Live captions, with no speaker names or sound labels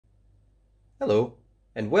Hello,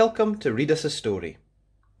 and welcome to Read Us a Story.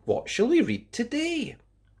 What shall we read today?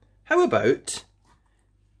 How about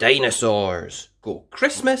Dinosaurs Go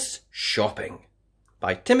Christmas Shopping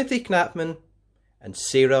by Timothy Knapman and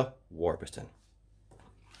Sarah Warburton.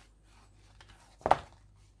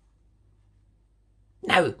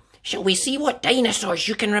 Now, shall we see what dinosaurs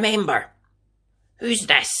you can remember? Who's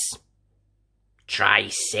this?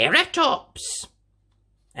 Triceratops.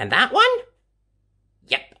 And that one?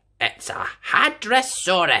 Yep, it's a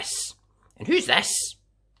Hadrosaurus. And who's this?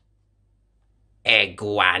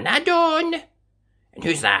 Iguanodon. And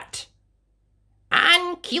who's that?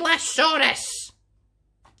 Ankylosaurus.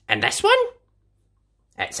 And this one?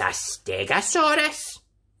 It's a Stegosaurus.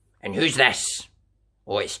 And who's this?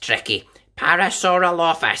 Oh, it's tricky.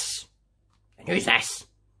 Parasaurolophus. And who's this?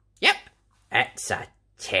 Yep, it's a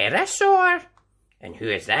pterosaur. And who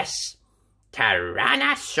is this?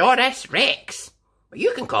 Tyrannosaurus Rex. Well,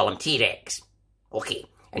 you can call him T-Rex. Okay,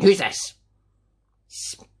 and who's this?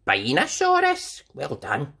 Spinosaurus. Well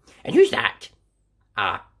done. And who's that?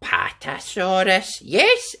 Apatosaurus.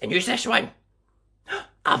 Yes, and who's this one?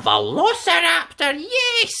 A Velociraptor.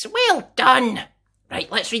 Yes, well done. Right,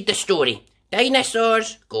 let's read the story.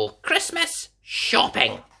 Dinosaurs Go Christmas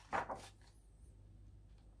Shopping.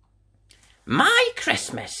 My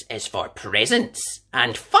Christmas is for presents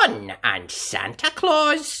and fun and Santa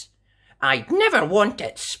Claus. I'd never want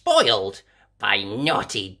it spoiled by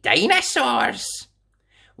naughty dinosaurs.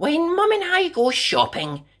 When Mum and I go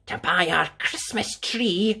shopping to buy our Christmas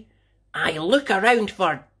tree, I look around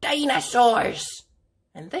for dinosaurs,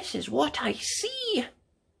 and this is what I see.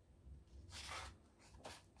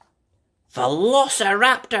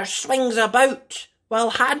 Velociraptor swings about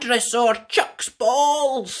while Hadrosaur chucks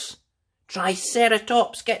balls.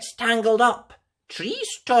 Triceratops gets tangled up.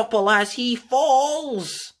 Trees topple as he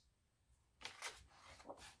falls.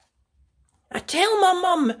 I tell my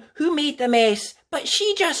mum who made the mess, but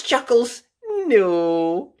she just chuckles.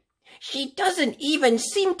 No, she doesn't even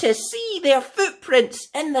seem to see their footprints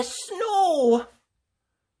in the snow.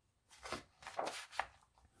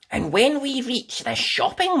 And when we reach the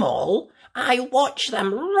shopping mall, I watch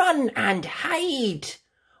them run and hide.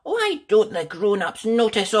 Why don't the grown-ups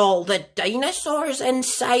notice all the dinosaurs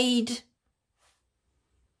inside?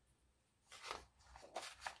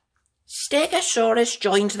 Stegosaurus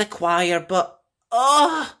joins the choir, but,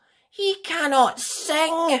 he cannot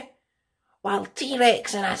sing. While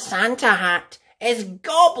T-Rex in a Santa hat is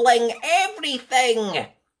gobbling everything.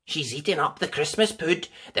 She's eating up the Christmas pudd,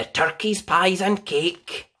 the turkeys, pies and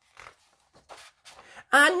cake.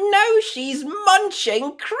 And now she's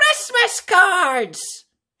munching Christmas cards.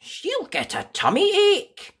 She'll get a tummy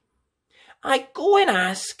ache. I go and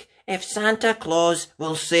ask if Santa Claus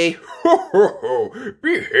will say, "Ho, ho, ho,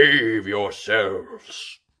 behave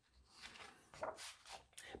yourselves."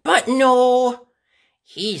 But no,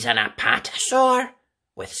 he's an apatosaur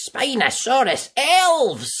with Spinosaurus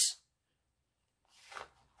elves.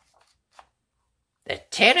 The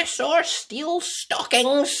pterosaur steals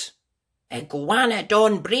stockings.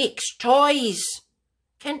 Iguanodon breaks toys.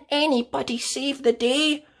 Can anybody save the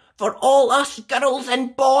day for all us girls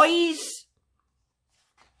and boys?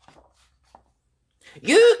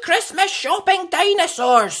 You Christmas shopping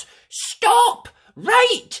dinosaurs, stop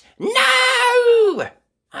right now!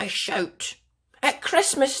 I shout. At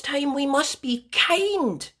Christmas time we must be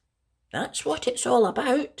kind. That's what it's all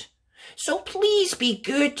about. So please be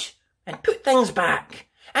good and put things back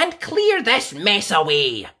and clear this mess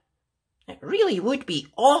away. It really would be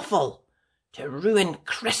awful to ruin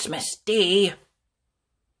Christmas Day.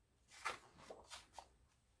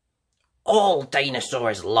 All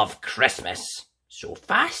dinosaurs love Christmas. So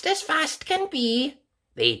fast as fast can be,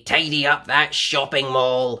 they tidy up that shopping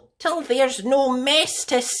mall till there's no mess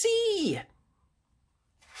to see.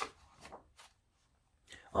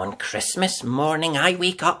 On Christmas morning I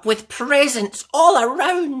wake up with presents all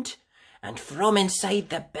around, and from inside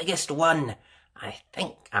the biggest one I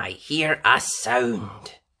think I hear a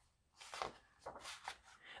sound.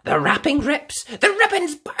 The wrapping rips, the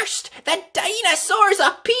ribbons burst, the dinosaurs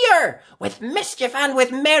appear. With mischief and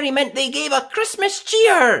with merriment they gave a Christmas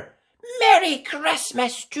cheer. Merry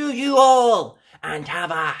Christmas to you all, and have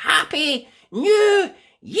a happy new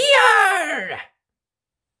year!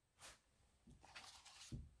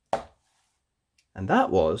 And that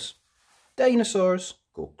was Dinosaurs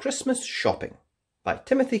Go Christmas Shopping by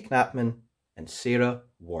Timothy Knapman and Sarah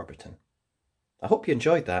Warburton. I hope you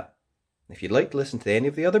enjoyed that. If you'd like to listen to any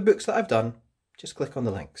of the other books that I've done, just click on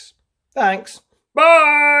the links. Thanks.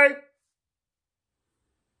 Bye!